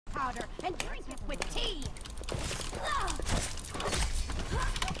powder and drink it with tea. You'll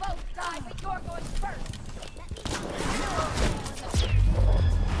both die, but you're going first.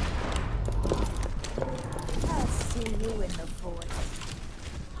 I'll see you in the void.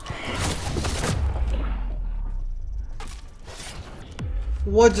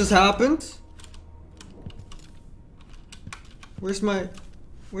 What just happened? Where's my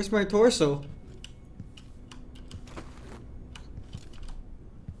torso?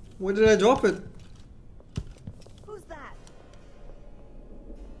 Where did I drop it? Who's that?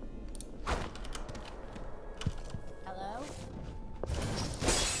 Hello?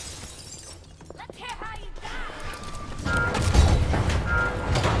 Let's hear how you die!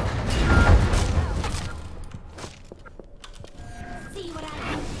 See what I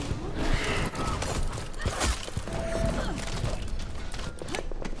can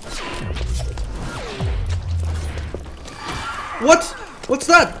do? What? What's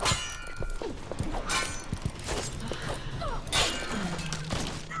that?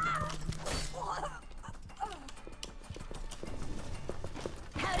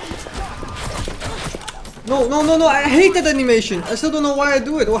 No, I hate that animation. I still don't know why I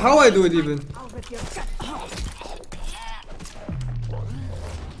do it or how I do it even. I'll rip your gut.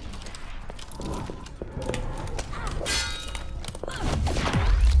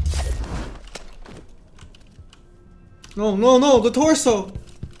 No, the torso.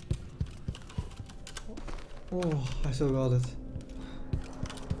 Oh, I still got it.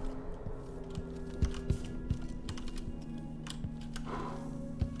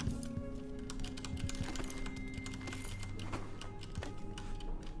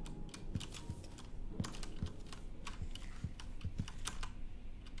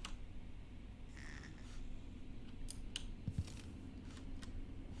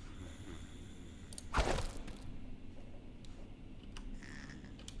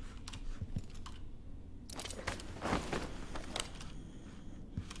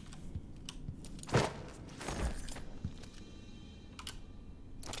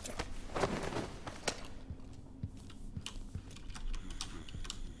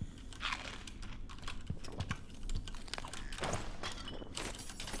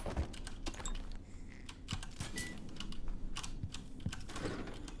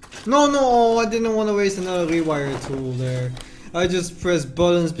 No, I didn't want to waste another rewire tool there. I just press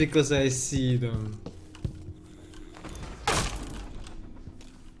buttons because I see them.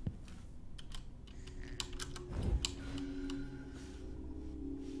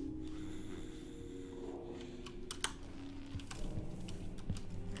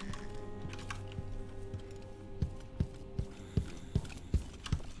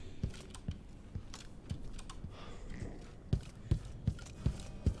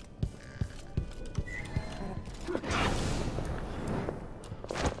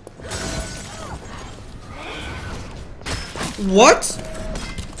 What?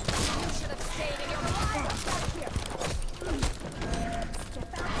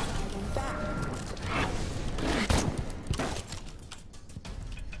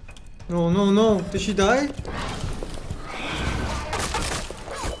 No. Did she die?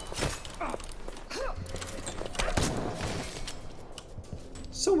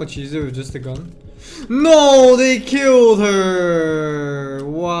 So much easier with just a gun. No, they killed her.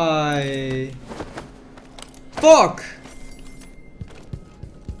 Why? Fuck.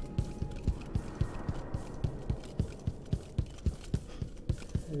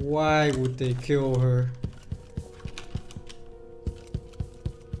 Why would they kill her?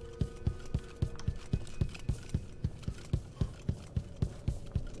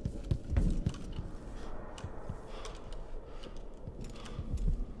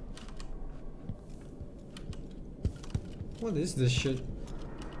 What is this shit?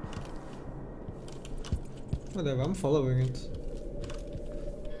 Whatever, I'm following it.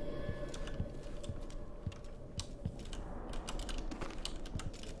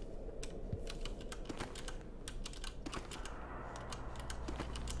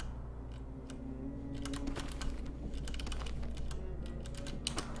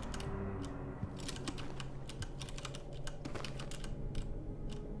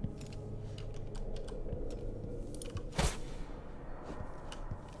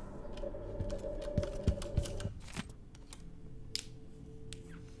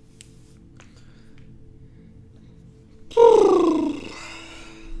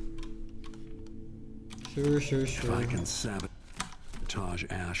 Sure. If I can sabotage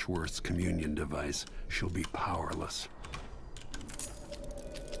Ashworth's communion device, she'll be powerless.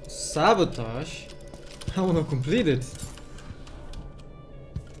 Sabotage? I wanna complete it.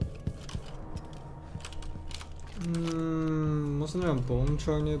 Wasn't there a bone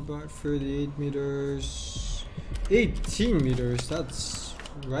char nearby? 38 meters. 18 meters, that's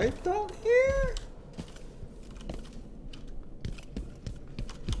right down here?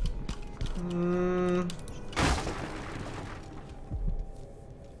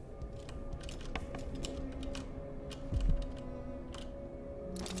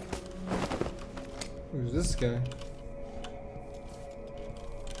 Who's this guy?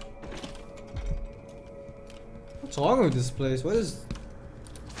 What's wrong with this place? What's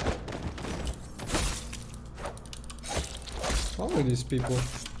wrong with these people?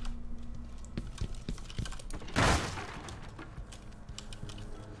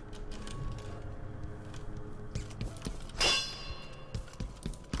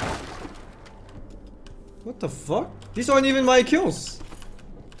 What the fuck? These aren't even my kills.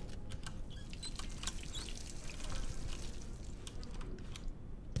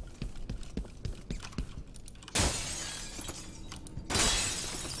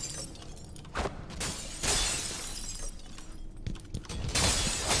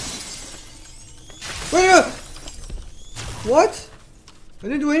 Wait, what? I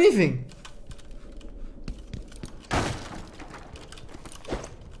didn't do anything.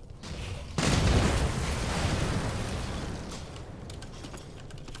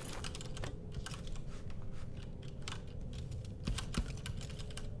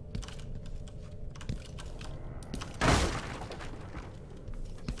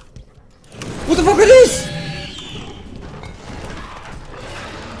 What the fuck is this?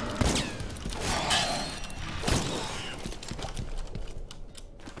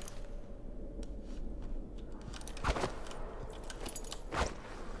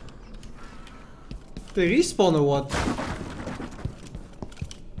 They respawn or what?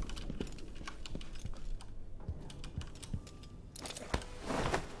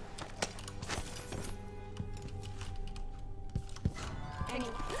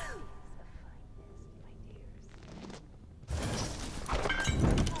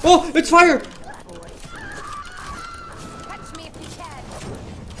 Oh, it's fire! Catch me if you can.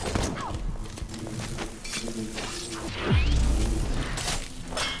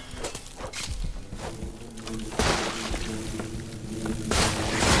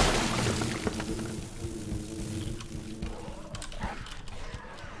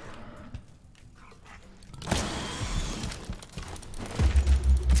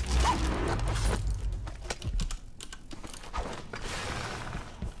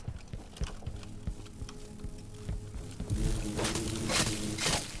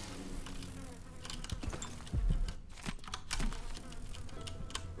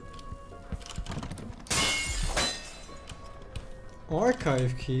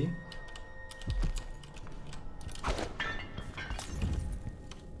 Archive key.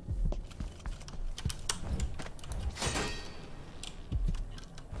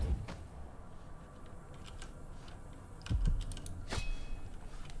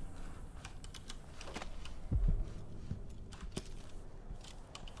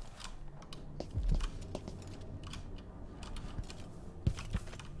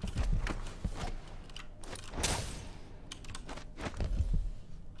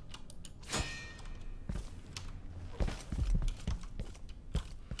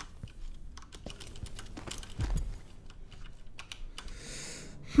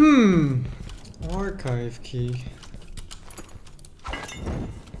 Archive key.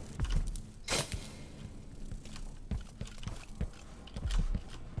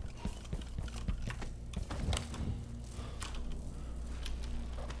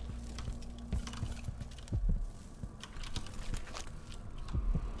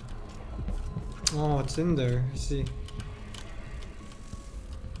 Oh, it's in there. I see.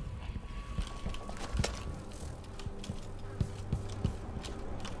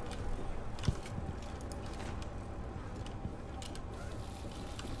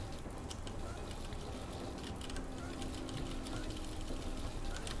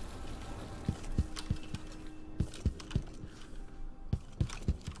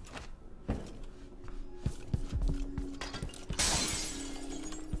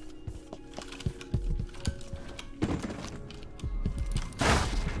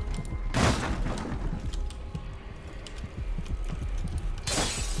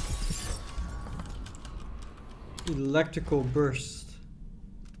 Electrical burst.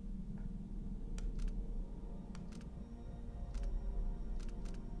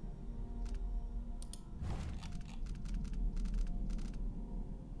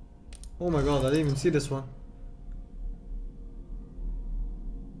 Oh my god, I didn't even see this one.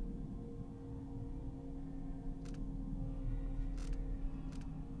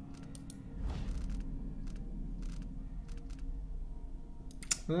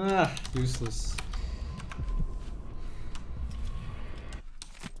 Ah, useless.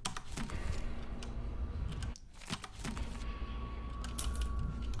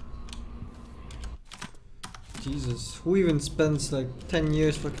 Jesus, who even spends like 10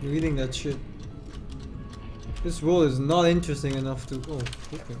 years fucking reading that shit? This world is not interesting enough to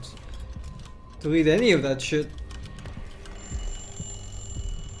footprints. To read any of that shit.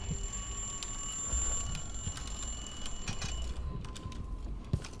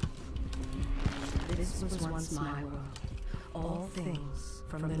 This was once my world. All things,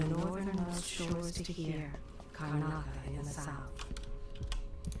 from the northernmost shores to here, Karnataka in the south.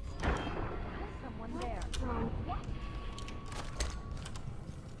 Someone there.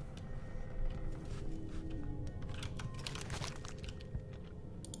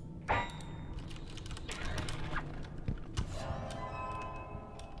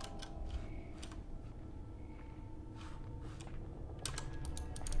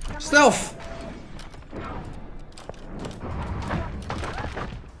 Stealth!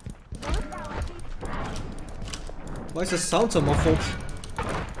 Why is the sound so muffled?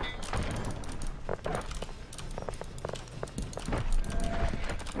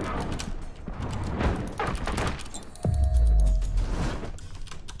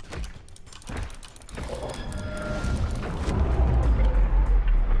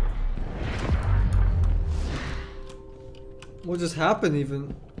 What just happened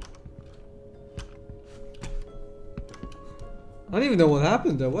even? I don't even know what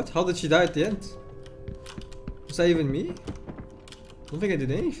happened there. What? How did she die at the end? Was that even me? I don't think I did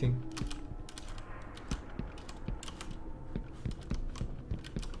anything.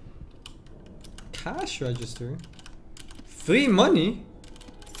 Cash register? Free money?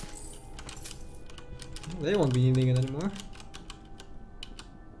 They won't be needing it anymore.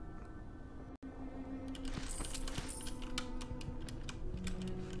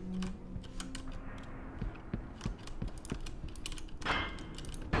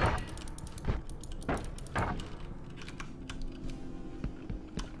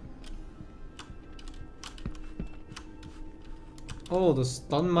 Oh, the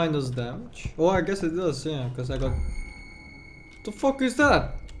stun mine does damage? Oh, I guess it does, yeah, because I got... What the fuck is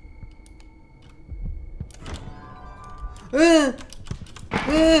that?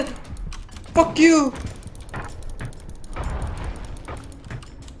 Fuck you!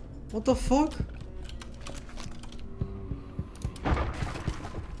 What the fuck?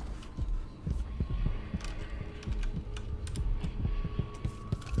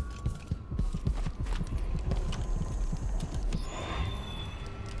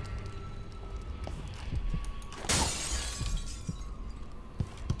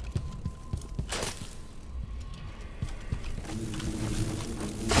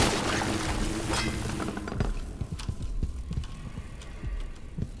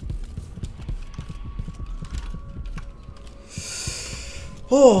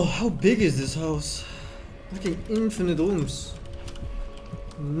 Oh, how big is this house? Fucking infinite rooms.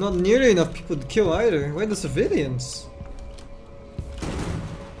 Not nearly enough people to kill either. Where are the civilians?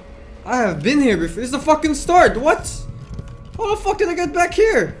 I have been here before. This is the fucking start. What? How the fuck did I get back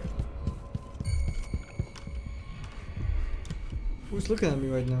here? Who's looking at me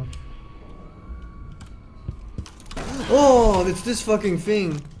right now? Oh, it's this fucking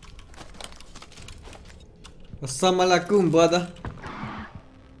thing. Assalamualaikum, brother.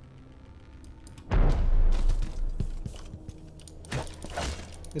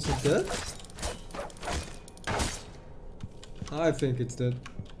 Is it dead? I think it's dead.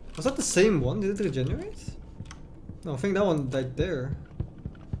 Was that the same one? Did it regenerate? No, I think that one died there.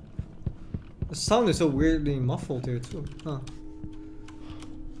 The sound is so weirdly muffled here too. Huh.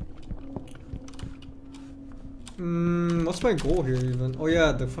 What's my goal here even? Oh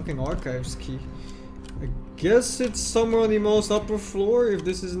yeah, the fucking archives key. I guess it's somewhere on the most upper floor if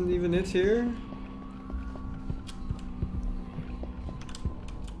this isn't even it here.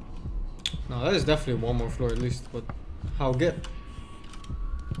 No, that is definitely one more floor at least, but how get?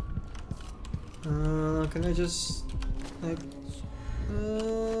 Can I just like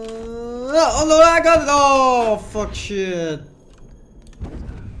oh no, I got it! Oh fuck shit.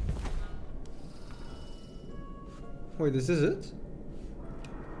 Wait, this is it?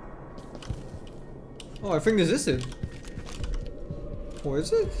 Oh, I think this is it. Or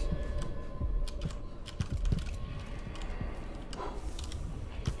is it?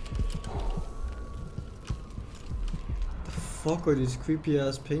 The fuck are these creepy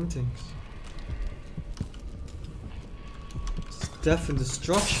ass paintings? It's death and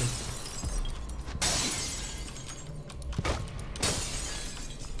destruction.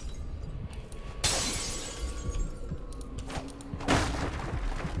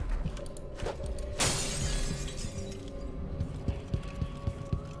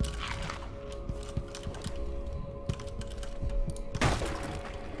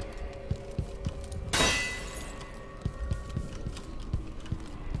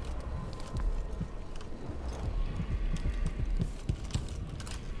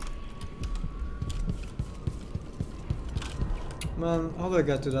 Man, how do I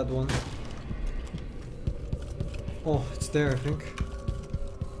get to that one? Oh, it's there, I think.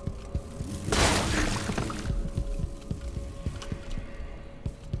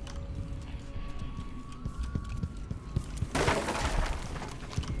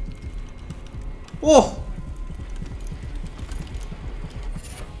 Oh!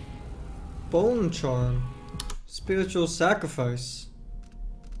 Bone charm. Spiritual sacrifice.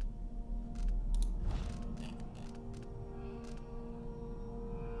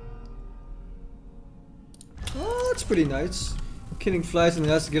 Oh, that's pretty nice. Killing flies in the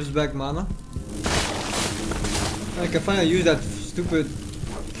nest gives back mana. I can finally use that stupid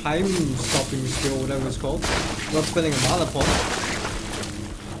time stopping skill, whatever it's called. Not spending a mana pot.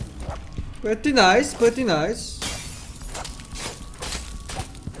 Pretty nice, pretty nice.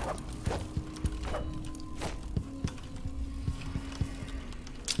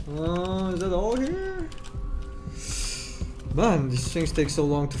 Is that all here? Man, these things take so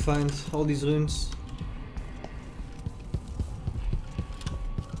long to find, all these runes.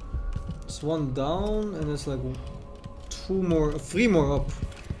 It's one down and it's like three more up.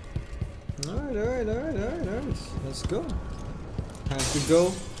 Alright. Let's go. Time to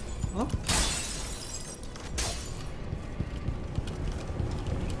go up.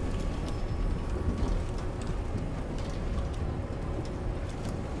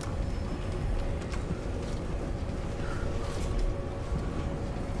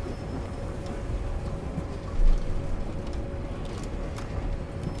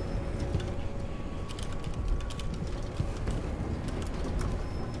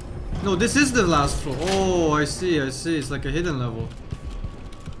 No, this is the last floor. Oh, I see. It's like a hidden level.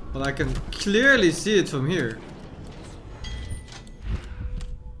 But I can clearly see it from here.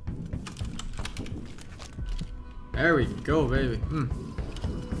 There we go, baby.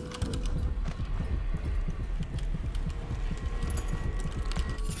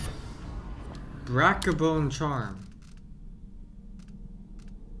 Brackabone charm.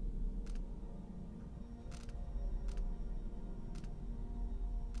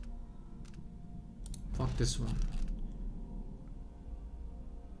 Fuck this one.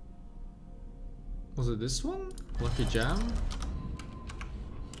 Was it this one? Lucky Jam?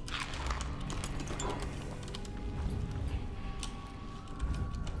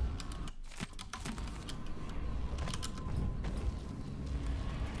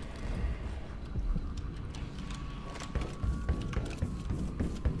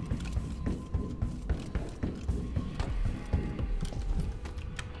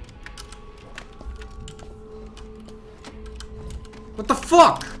 What the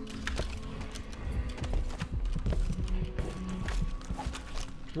fuck?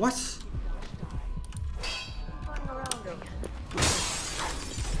 What?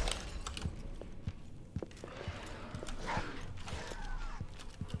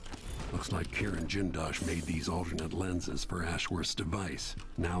 Looks like Kieran Jindosh made these alternate lenses for Ashworth's device.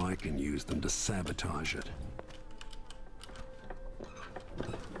 Now I can use them to sabotage it.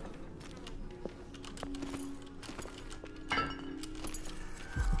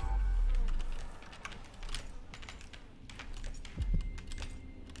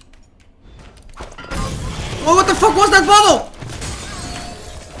 Oh, what the fuck was that bottle?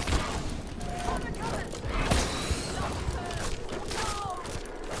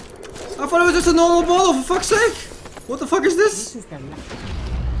 I thought it was just a normal bottle, for fuck's sake! What the fuck is this?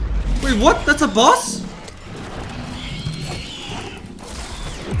 Wait, what? That's a boss?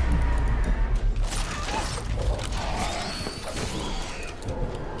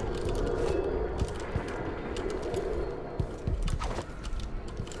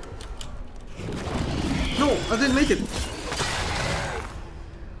 No, I didn't make it.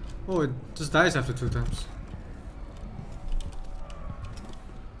 Oh, it just dies after 2 times.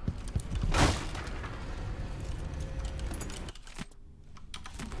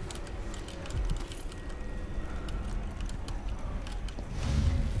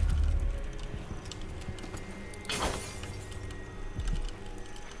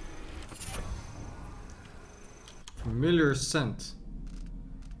 Familiar scent.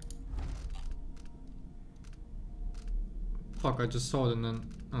 Fuck, I just saw it and then...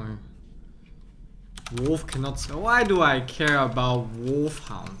 Oh, yeah. Wolf cannot... Why do I care about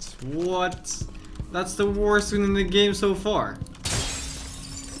wolfhounds? What? That's the worst thing in the game so far.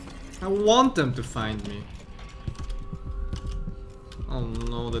 I want them to find me. Oh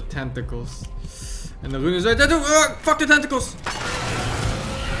no, the tentacles. And the rune is right there too! Fuck the tentacles!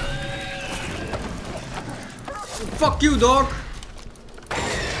 Fuck you, dog!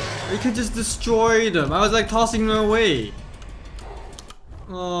 You can just destroy them. I was like tossing them away.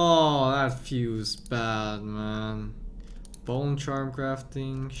 Oh, that feels bad, man. bone charm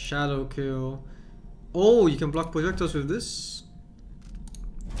crafting, shadow kill. Oh, you can block projectiles with this.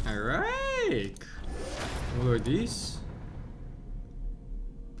 Alright. What are these?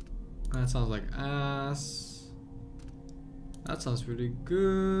 That sounds like ass. That sounds really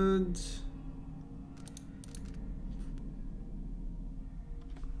good.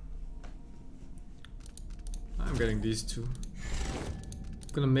 I'm getting these two.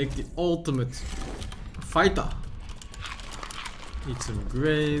 I'm gonna make the ultimate fighter. Eat some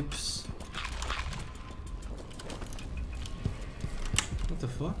grapes. What the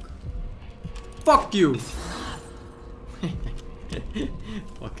fuck? Fuck you!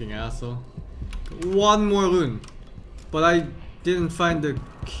 Fucking asshole. One more rune. But I didn't find the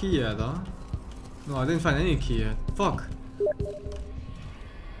key yet, huh? No, I didn't find any key yet. Fuck.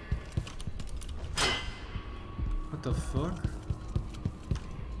 What the fuck?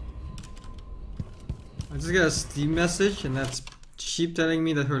 I just got a Steam message and that's Sheep telling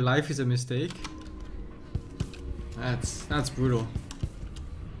me that her life is a mistake. That's brutal.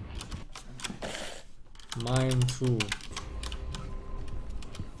 Mine too.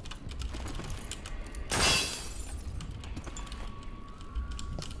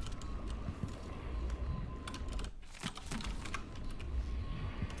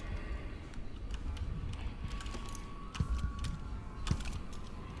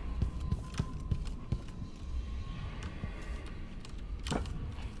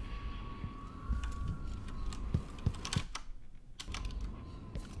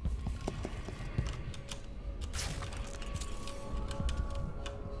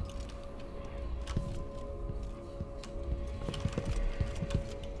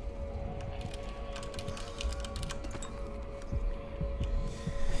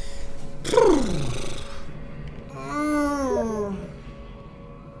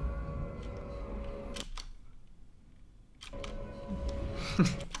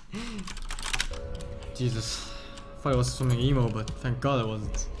 Jesus, I thought it was something emo, but thank God it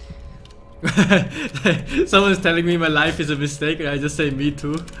wasn't. Someone's telling me my life is a mistake and I just say me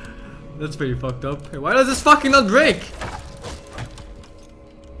too. That's pretty fucked up. Hey, why does this fucking not break?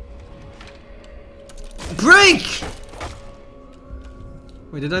 Break!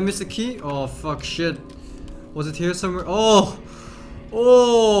 Wait, did I miss a key? Oh fuck, shit. Was it here somewhere? Oh!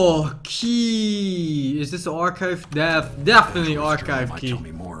 Oh! Key! Is this the archive? Definitely archive key. Tell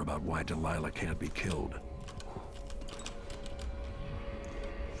me more about why Delilah can't be killed.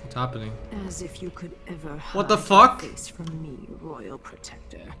 What's happening? As if you could ever What the hide fuck? your face from me, Royal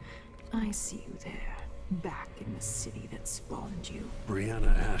Protector. I see you there, back in the city that spawned you.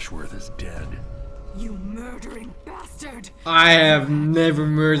 Brianna Ashworth is dead. You murdering bastard! I have never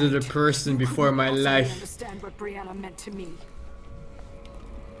murdered a person before in my I life. understand what Brianna meant to me.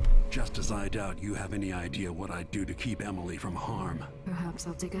 Just as I doubt you have any idea what I'd do to keep Emily from harm. Perhaps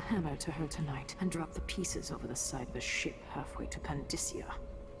I'll take a hammer to her tonight and drop the pieces over the side of a ship halfway to Pandysia.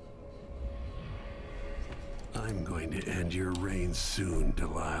 I'm going to end your reign soon,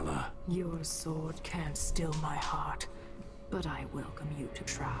 Delilah. Your sword can't still my heart, but I welcome you to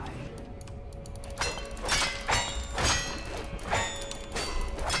try.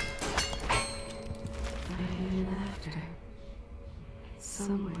 I hear laughter.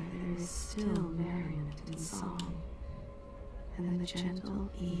 Somewhere there is still merriment and song, and the gentle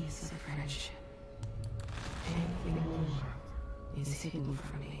ease of friendship. Anything more is hidden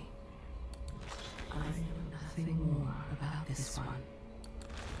from me. I know nothing more about this one.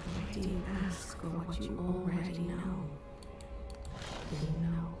 Why do you ask for what you already know? You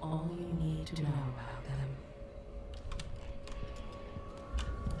know all you need to know about them.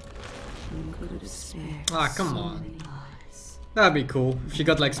 You could have spared Ah, come so on. many lives. That'd be cool if she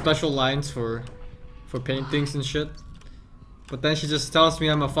got like special lines for paintings and shit. But then she just tells me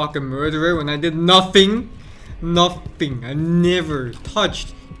I'm a fucking murderer when I did nothing. Nothing. I never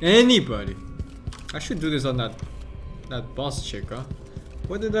touched anybody. I should do this on that boss chick, huh?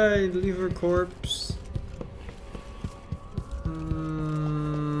 Where did I leave her corpse?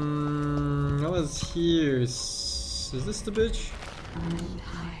 I was here. Is this the bitch? I'm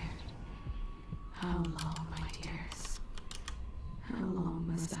tired. How long, my dearest? How long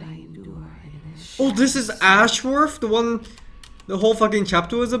must I endure in this Oh, this is Ashworth? The one the whole fucking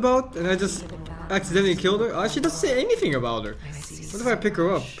chapter was about? And I just accidentally killed her? Oh, she doesn't say anything about her. What if I pick her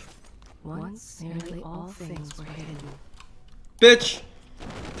up? Once nearly all things were hidden. Bitch!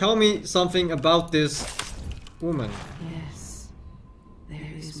 Tell me something about this woman. Yes,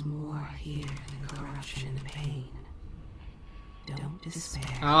 there is more here than corruption and pain. Don't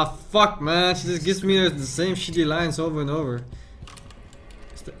despair. Ah, fuck, man. She just gives me the same shitty lines over and over.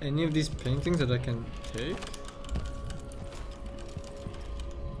 Is there any of these paintings that I can take?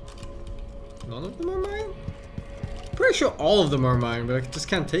 None of them are mine? Pretty sure all of them are mine, but I just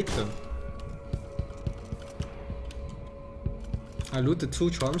can't take them. I looted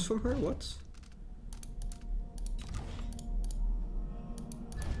 2 charms from her? What?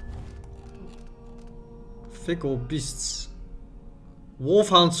 Fickle beasts.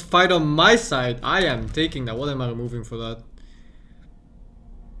 Wolfhounds fight on my side. I am taking that. What am I removing for that?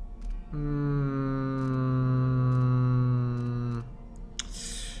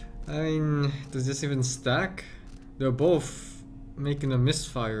 I mean, does this even stack? They're both making a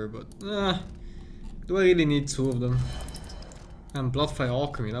misfire, but do I really need 2 of them? And Bloodfly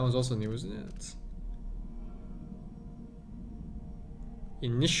Alchemy, that was also new, isn't it?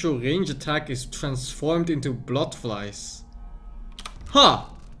 Initial range attack is transformed into Bloodflies. Ha!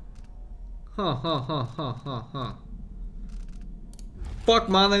 Ha ha ha ha ha ha. Fuck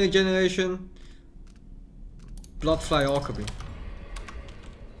mana regeneration. Bloodfly Alchemy.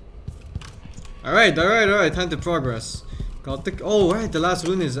 Alright, time to progress. Got the— oh right, the last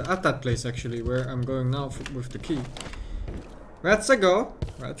rune is at that place actually, where I'm going now with the key. Let's go.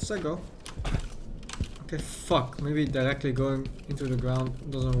 Okay, fuck. Maybe directly going into the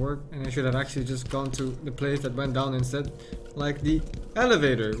ground doesn't work, and I should have actually just gone to the place that went down instead. Like the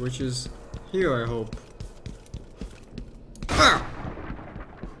elevator, which is here, I hope. Ah!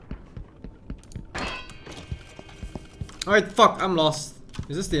 Alright, fuck, I'm lost.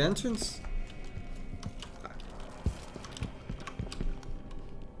 Is this the entrance?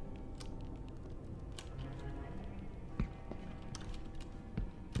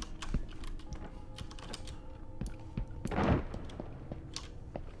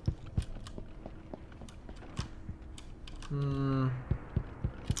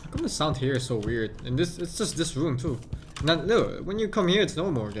 How come the sound here is so weird? And this— it's just this room too. And then, no, when you come here it's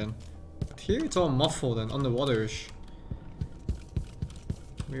normal again. But here it's all muffled and underwaterish.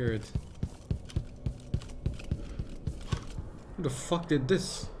 Weird. Who the fuck did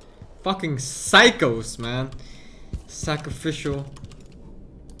this? Fucking psychos, man. Sacrificial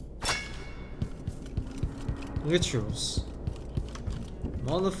rituals.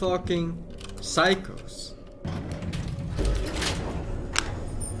 Motherfucking psychos.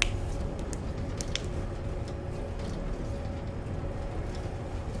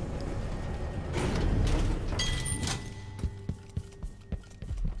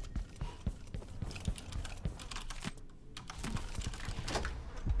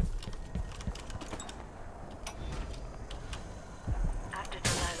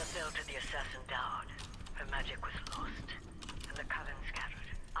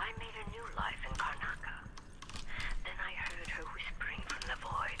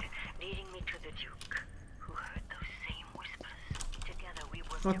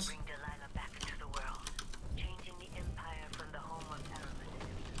 What? Bring Delilah back into the world, changing the empire from the home of element.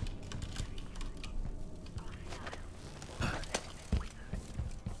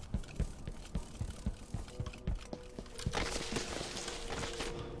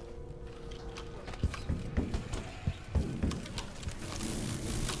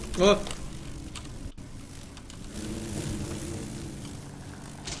 Oh.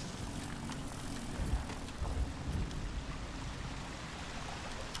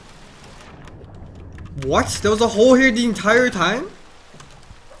 What? There was a hole here the entire time?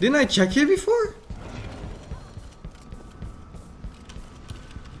 Didn't I check here before?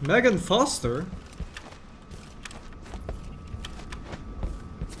 Megan Foster?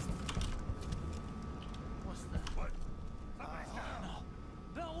 What's that? What?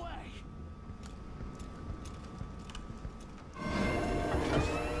 No. No way!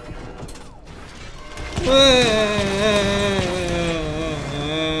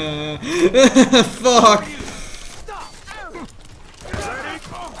 Fuck!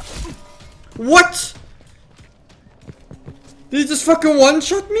 What? Did he just fucking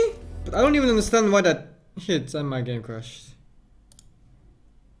one-shot me? But I don't even understand why that hit and my game crashed.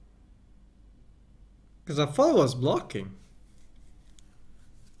 Because I thought I was blocking.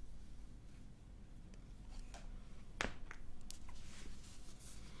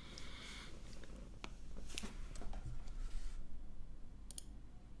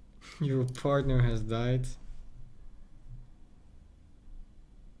 Your partner has died.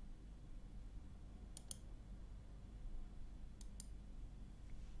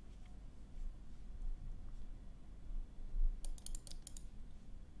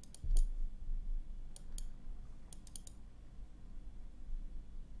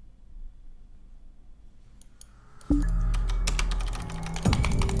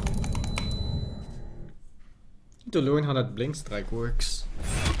 Need to learn how that blink strike works.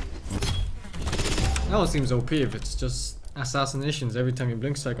 That one seems OP if it's just assassinations every time you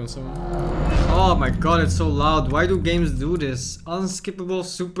blink strike on someone. Oh my god, it's so loud. Why do games do this? Unskippable,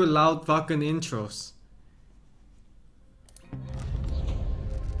 super loud fucking intros.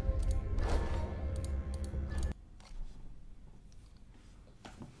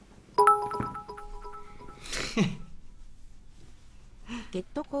 Get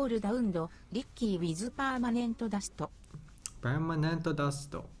cool down, Ricky with permanent dust. Permanent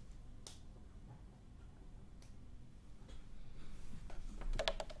dust.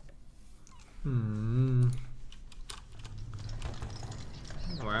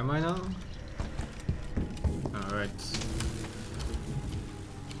 Where am I now? Alright.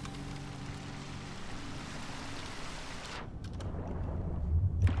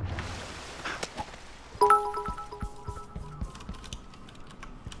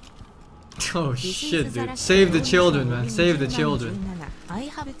 Oh shit, dude. Save the children, man. Save the children. I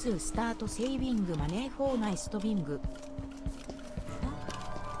have to start saving money for my stopping.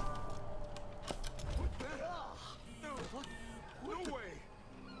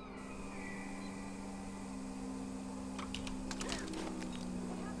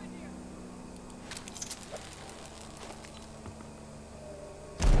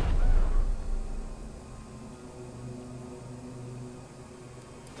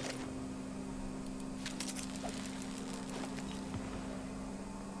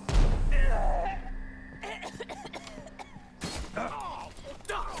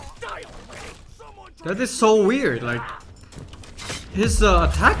 That is so weird, like his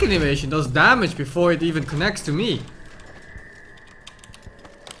attack animation does damage before it even connects to me.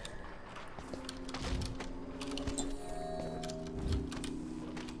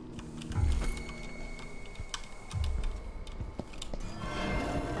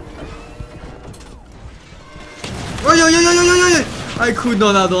 Oh, yo, I could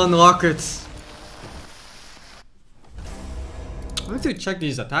not unlock it. I need to check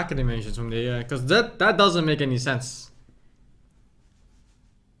these attack animations from the because that doesn't make any sense.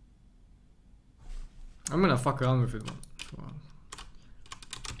 I'm gonna fuck around with it.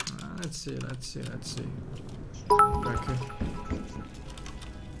 Let's see. Back here.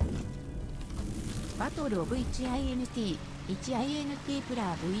 Battle of HINT, HINT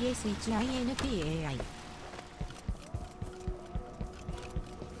player vs HINT AI.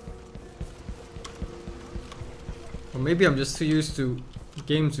 Or maybe I'm just too used to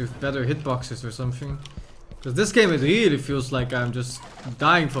games with better hitboxes or something. Because this game, it really feels like I'm just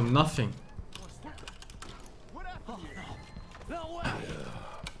dying from nothing.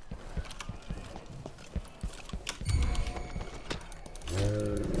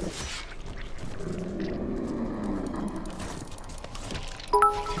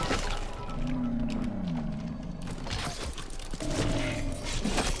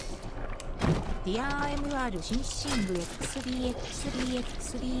 DRMR SingSing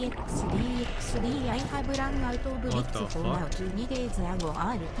X3X3X3X3 I have run out of bits for now 2 days ago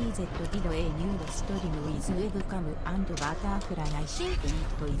RTZ did a new stream with webcam and butterfly I think it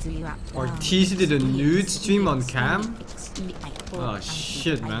is your RTZ did a nude stream on cam? Oh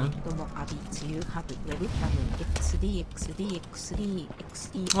shit, man.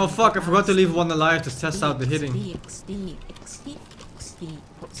 Oh fuck, I forgot to leave one alive to test out the hitting.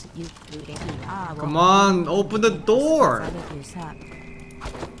 Come on, open the door!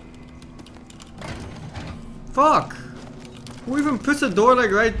 Fuck! Who even puts a door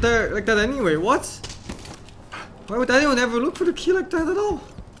like right there, like that anyway? What? Why would anyone ever look for the key like that at all?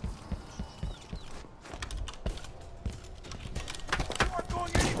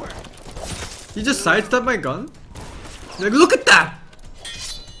 You just sidestepped my gun? Like, look at that!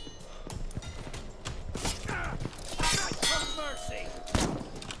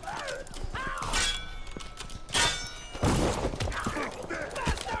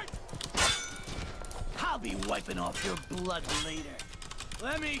 Wiping off your blood later.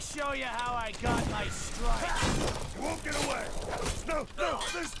 Let me show you how I got my strike. You won't get away. No,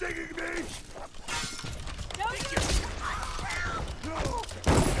 they're stinging me.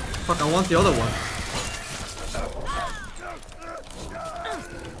 Fuck, I want the other one.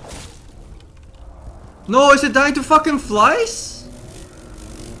 No, is it dying to fucking flies?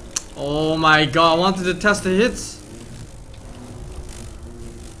 Oh my god, I wanted to test the hits.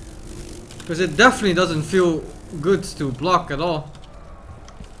 Because it definitely doesn't feel good to block at all.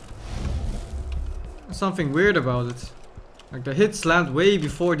 There's something weird about it. Like the hits land way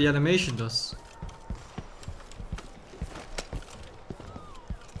before the animation does.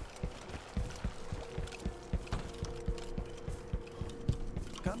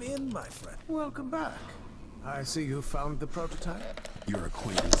 Come in, my friend. Welcome back. I see you found the prototype. Your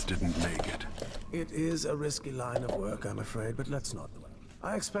acquaintance didn't make it. It is a risky line of work, I'm afraid, but let's not dwell.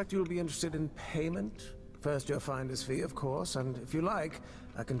 I expect you'll be interested in payment. First your finder's fee, of course, and if you like,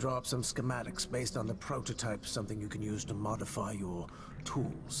 I can draw up some schematics based on the prototype, something you can use to modify your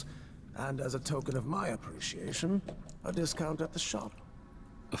tools. And as a token of my appreciation, a discount at the shop.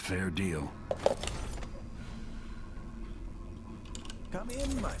 A fair deal. Come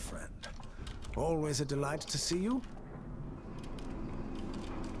in, my friend. Always a delight to see you.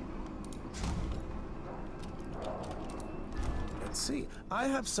 Let's see. I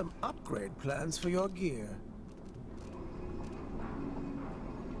have some upgrade plans for your gear.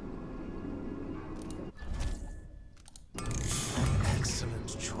 An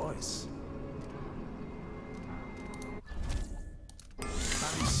excellent choice.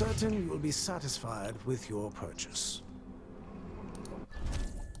 I'm certain you will be satisfied with your purchase.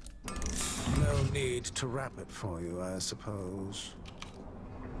 No need to wrap it for you, I suppose.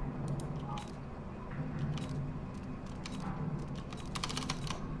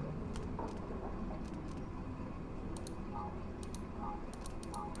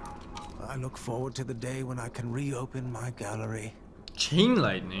 I look forward to the day when I can reopen my gallery. Chain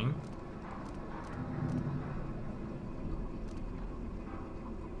lightning?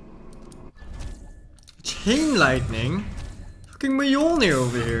 Chain lightning? Fucking Mjolnir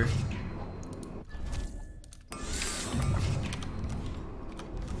over here.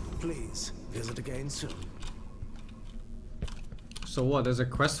 Please, visit again soon. So what, there's a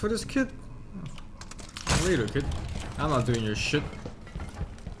quest for this kid? Later, kid. I'm not doing your shit.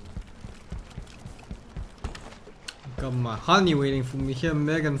 Got my honey waiting for me here,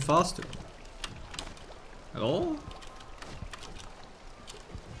 Megan Foster. Hello?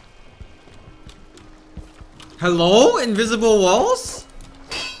 Hello? Invisible walls?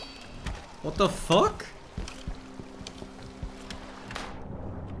 What the fuck?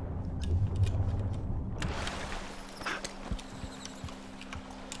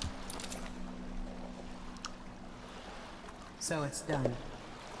 So it's done.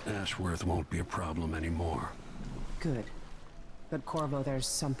 Ashworth won't be a problem anymore. Good. But Corvo, there's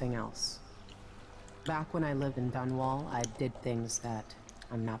something else. Back when I lived in Dunwall, I did things that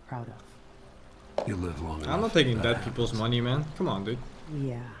I'm not proud of. You live long enough. I'm not taking dead people's money, man. Come on, dude.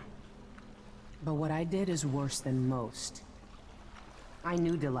 Yeah. But what I did is worse than most. I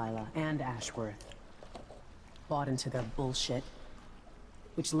knew Delilah and Ashworth. Bought into their bullshit,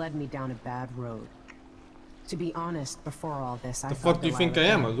 which led me down a bad road. To be honest, before all this, The fuck do you think I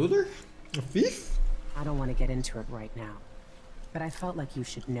am? A looter? A thief? I don't want to get into it right now, but I felt like you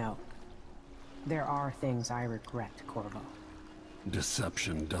should know. There are things I regret, Corvo.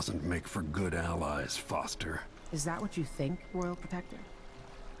 Deception doesn't make for good allies, Foster. Is that what you think, Royal Protector?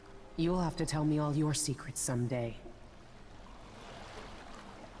 You'll have to tell me all your secrets someday.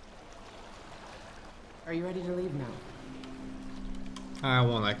 Are you ready to leave now? I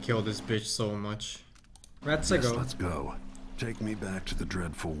wanna kill this bitch so much. Let's Yes, go. let's go. Take me back to the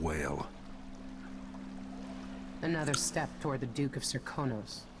dreadful whale. Another step toward the Duke of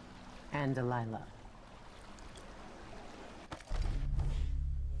Serkonos and Delilah.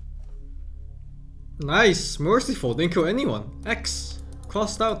 Nice, merciful, didn't kill anyone. X,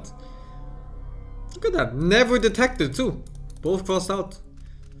 crossed out. Look at that, never detected too. Both crossed out.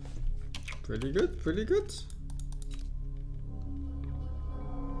 Pretty good, pretty good.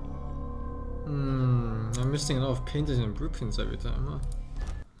 I'm missing a lot of paintings and blueprints every time, huh?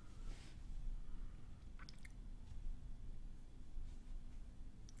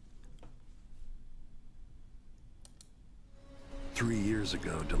 Three years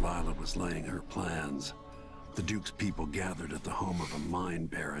ago, Delilah was laying her plans. The Duke's people gathered at the home of a mine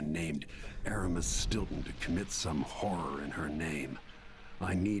baron named Aramis Stilton to commit some horror in her name.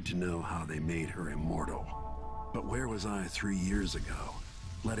 I need to know how they made her immortal. But where was I 3 years ago?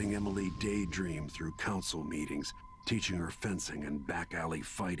 Letting Emily daydream through council meetings, teaching her fencing and back alley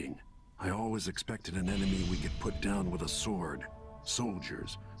fighting. I always expected an enemy we could put down with a sword.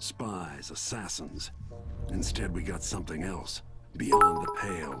 Soldiers, spies, assassins. Instead, we got something else. Beyond the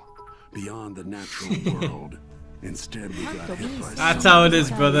pale. Beyond the natural world. Instead, we got hit by That's how it is,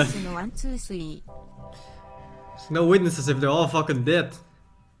 something. brother. 1, 2, 3 There's no witnesses if they're all fucking dead.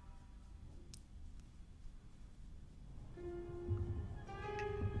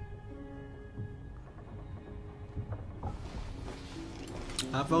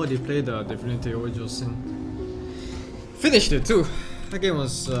 I've already played Divinity Original Sin. Finished it too. That game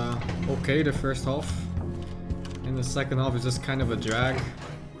was okay the first half. And the second half is just kind of a drag.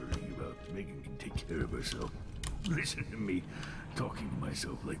 Worrying about Megan can take care of herself. Listen to me talking to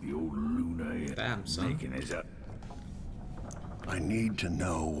myself like the old loon I am. Damn, son. Megan is a... I need to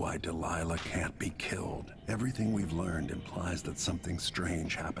know why Delilah can't be killed. Everything we've learned implies that something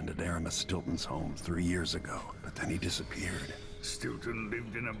strange happened at Aramis Stilton's home 3 years ago, but then he disappeared. Stilton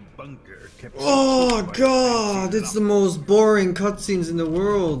lived in a bunker, kept Oh god, it's the most boring cutscenes in the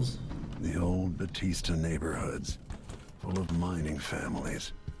world. The old Batista neighborhoods, full of mining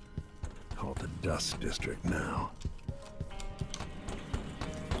families. Called the Dust District now.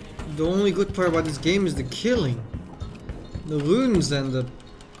 The only good part about this game is the killing. The runes and the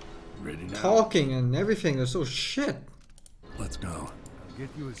talking and everything are so shit. Let's go. I'll get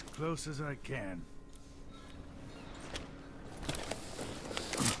you as close as I can.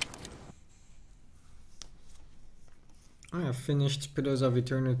 I have finished Pillars of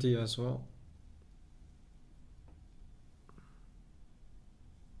Eternity as well.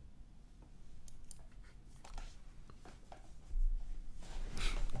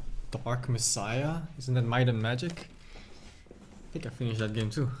 Dark Messiah? Isn't that Might and Magic? I think I finished that game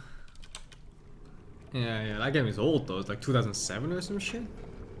too. Yeah, that game is old though. It's like 2007 or some shit.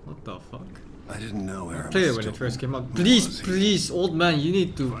 What the fuck? I didn't know Aramis. I played it when it first came out. Please, old man, you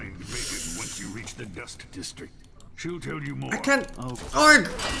need to. Find Megan once you reach the Dust District. She'll tell you more. I can't. Oh. Arg!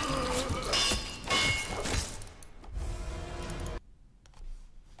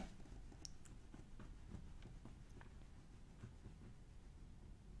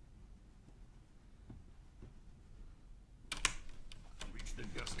 Reach the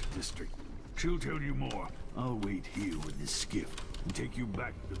Dust District. She'll tell you more. I'll wait here with this skiff and take you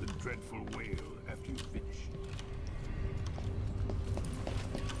back to the dreadful whale after you finish.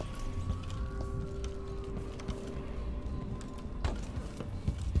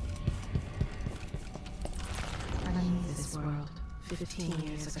 I leave this world 15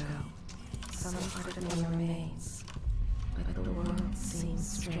 years ago. Some part of me remains, but the world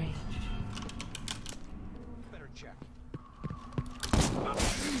seems strange. Better check.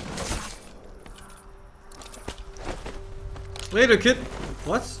 Later, kid.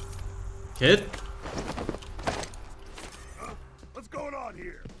 What? Kid? What's going on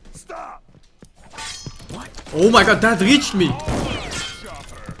here? Stop! What? Oh my god, that reached me!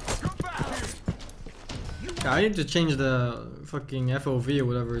 Yeah, I need to change the fucking FOV or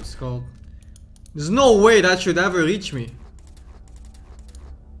whatever it's called. There's no way that should ever reach me.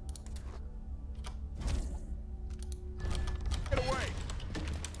 Get away!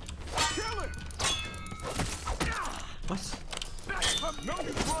 Kill him! What? No,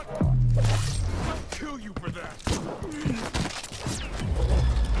 you run! I'll kill you for that!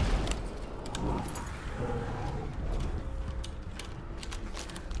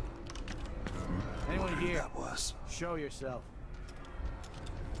 Anyone here? That was. Show yourself.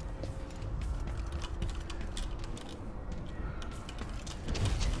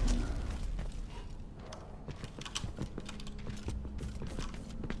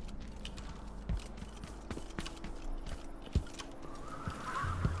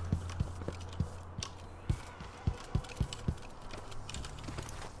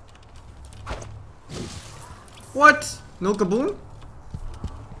 What? No kaboom?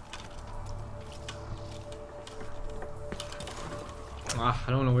 Ah, I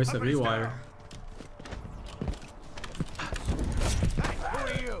don't want to waste a rewire. Hey, who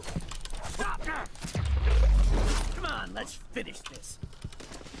are you? Stop! Come on, let's finish this.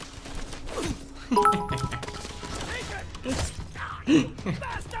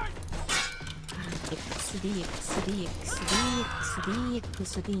 Bastard!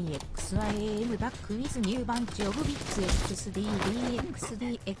 XDXDXDXDXIM back with new bunch of bits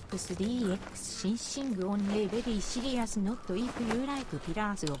XDDXDXDX SingSing only very serious not if you like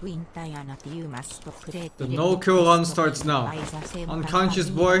Pillars of Eternity you must play. The no kill run starts now. Unconscious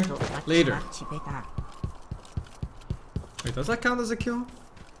boy, later. Wait, does that count as a kill?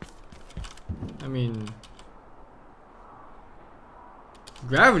 I mean...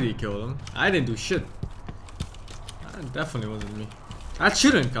 Gravity killed him. I didn't do shit. That definitely wasn't me. That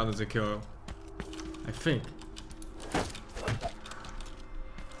shouldn't count as a kill. I think.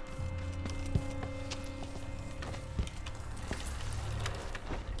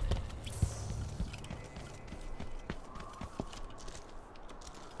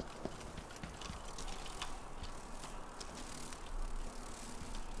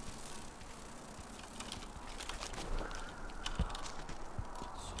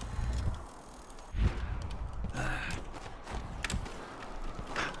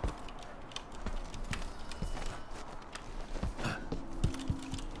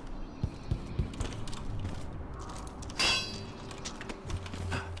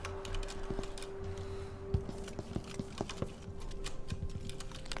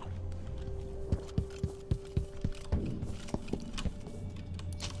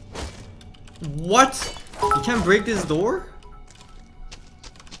 What? You can't break this door?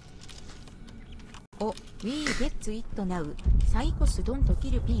 Oh, we get it now. Psychos don't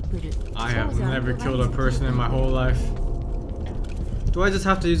kill people. I have never killed a person in my whole life. Do I just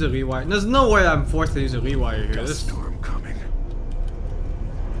have to use a rewire? There's no way I'm forced to use a rewire here. Dust storm coming.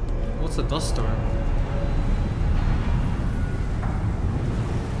 What's a dust storm?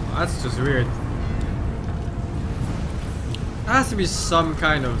 Oh, that's just weird. There has to be some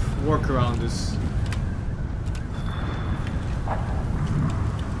kind of workaround this.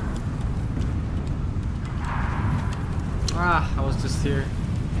 Ah, I was just here.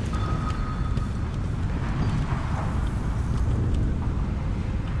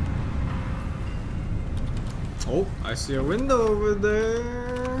 Oh, I see a window over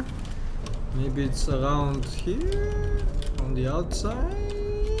there. Maybe it's around here? On the outside?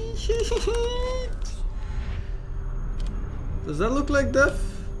 Does that look like death?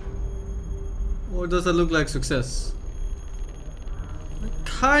 Or does that look like success? It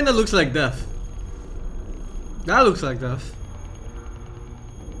kinda looks like death. That looks like death.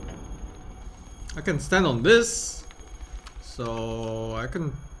 I can stand on this. So I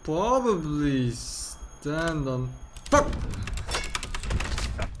can probably stand on... Fuck!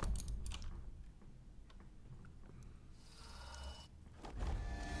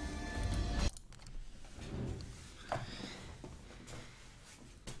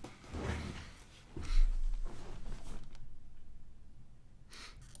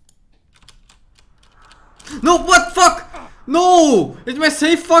 No, what? Fuck! No! Is my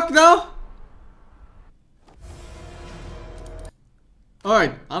safe fucked now?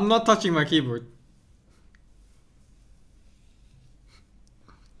 Alright, I'm not touching my keyboard.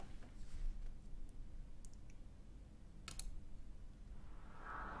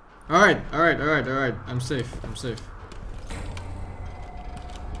 Alright. I'm safe.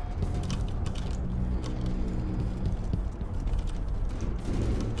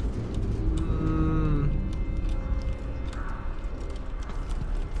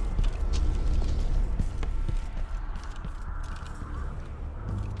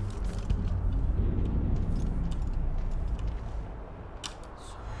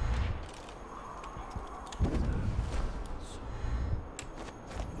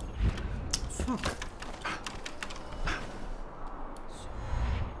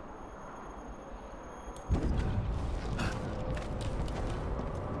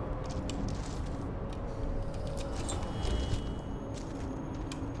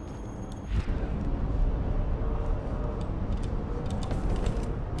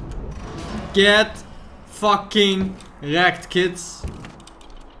 Get fucking wrecked, kids.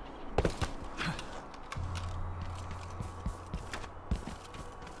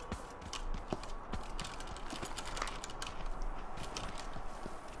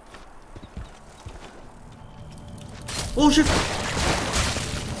 Oh shit!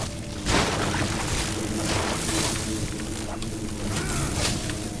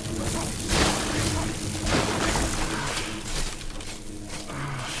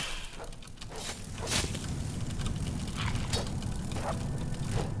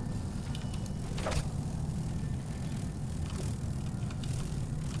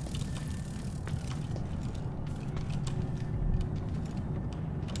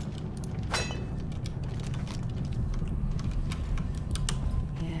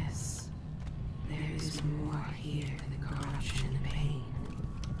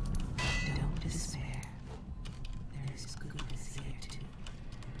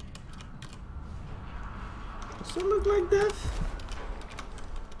 Does it look like death?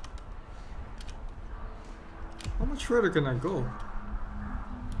 How much further can I go?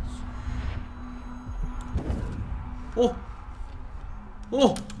 Oh!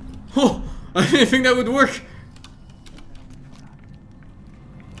 Oh! Oh! I didn't think that would work!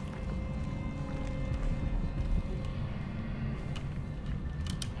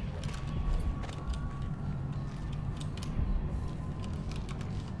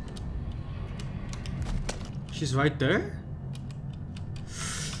 She's right there?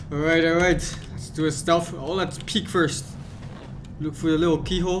 Alright. Let's do a stealth. Oh, let's peek first. Look for the little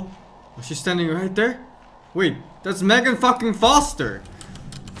keyhole. Oh, she's standing right there? Wait, that's Megan fucking Foster.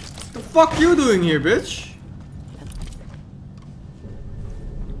 What the fuck you doing here, bitch?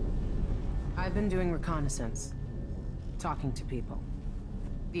 I've been doing reconnaissance. Talking to people.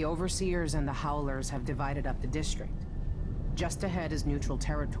 The Overseers and the Howlers have divided up the district. Just ahead is neutral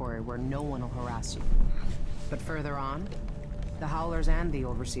territory where no one will harass you. But further on, the Howlers and the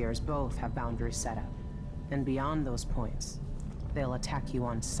Overseers both have boundaries set up. And beyond those points, they'll attack you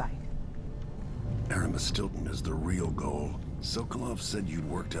on sight. Aramis Stilton is the real goal. Sokolov said you'd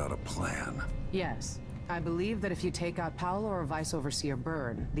worked out a plan. Yes. I believe that if you take out Paolo or Vice Overseer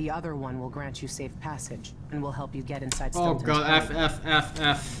Byrne, the other one will grant you safe passage and will help you get inside Oh Stilton's god, home.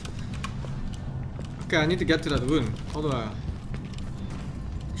 F. Okay, I need to get to that room. How do I...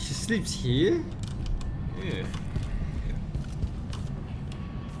 She sleeps here? Yeah.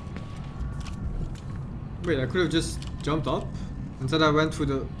 Wait, I could have just jumped up? Instead I went through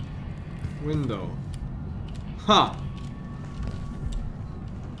the window. Ha!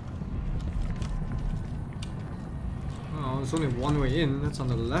 Oh, there's only one way in. That's on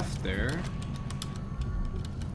the left there.